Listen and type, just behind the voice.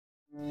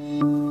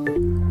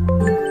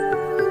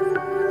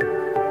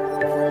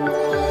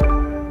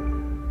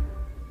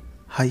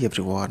Hi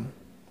everyone,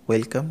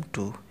 welcome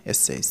to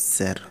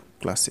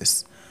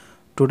shsirclasses.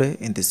 Today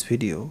in this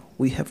video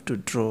we have to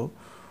draw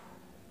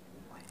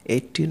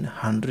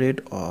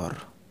 1800 or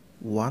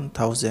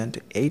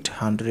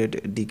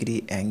 1800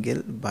 degree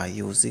angle by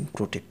using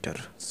protractor.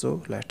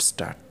 So let's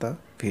start the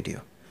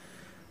video.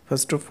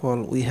 First of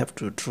all, we have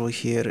to draw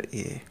here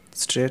a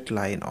straight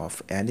line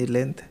of any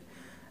length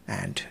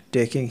and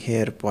taking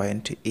here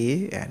point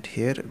A and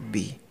here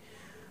B.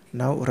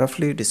 Now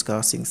roughly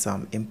discussing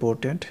some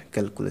important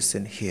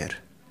calculation here.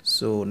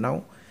 So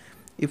now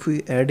if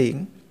we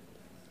adding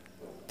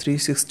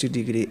 360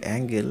 degree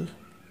angle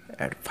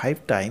at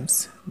 5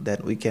 times,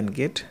 then we can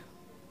get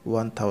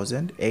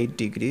 1008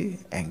 degree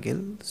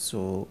angle.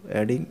 So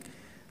adding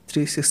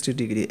 360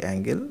 degree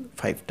angle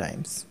 5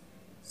 times,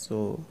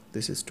 so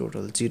this is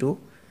total 0.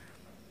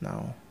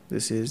 Now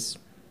this is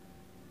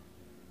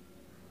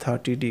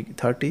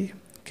 30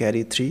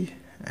 carry 3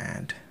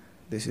 and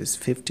this is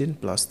 15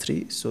 plus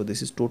 3, so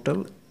this is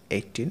total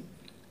 18,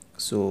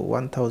 so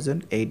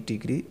 1008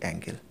 degree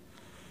angle.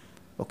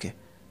 Okay,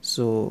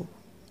 so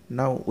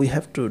now we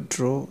have to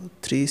draw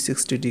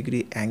 360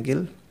 degree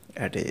angle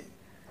at a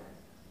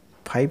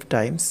 5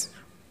 times.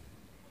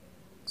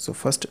 So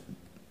first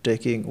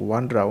taking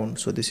one round,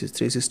 so this is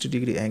 360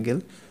 degree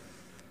angle.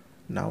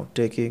 Now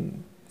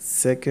taking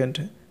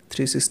second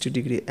 360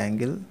 degree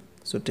angle,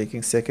 so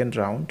taking second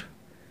round,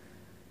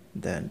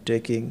 then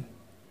taking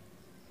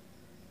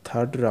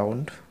third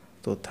round,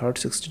 so third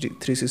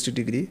 360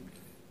 degree,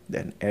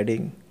 then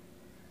adding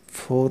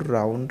 4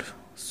 round,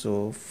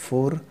 so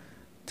 4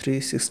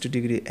 360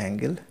 degree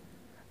angle,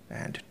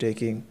 and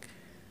taking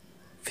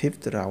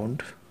fifth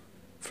round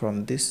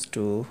from this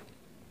to,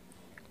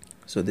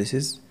 so this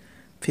is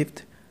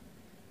fifth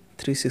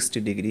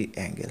 360 degree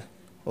angle.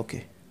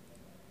 Okay,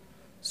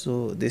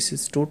 so this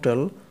is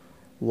total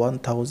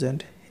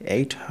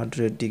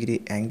 1800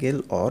 degree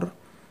angle or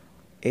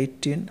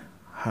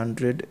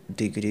 1800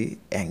 degree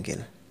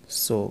angle.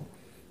 So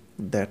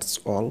that's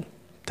all.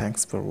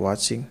 Thanks for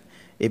watching.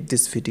 If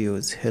this video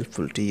is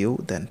helpful to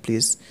you, then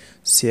please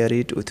share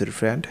it with your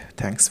friend.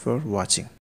 Thanks for watching.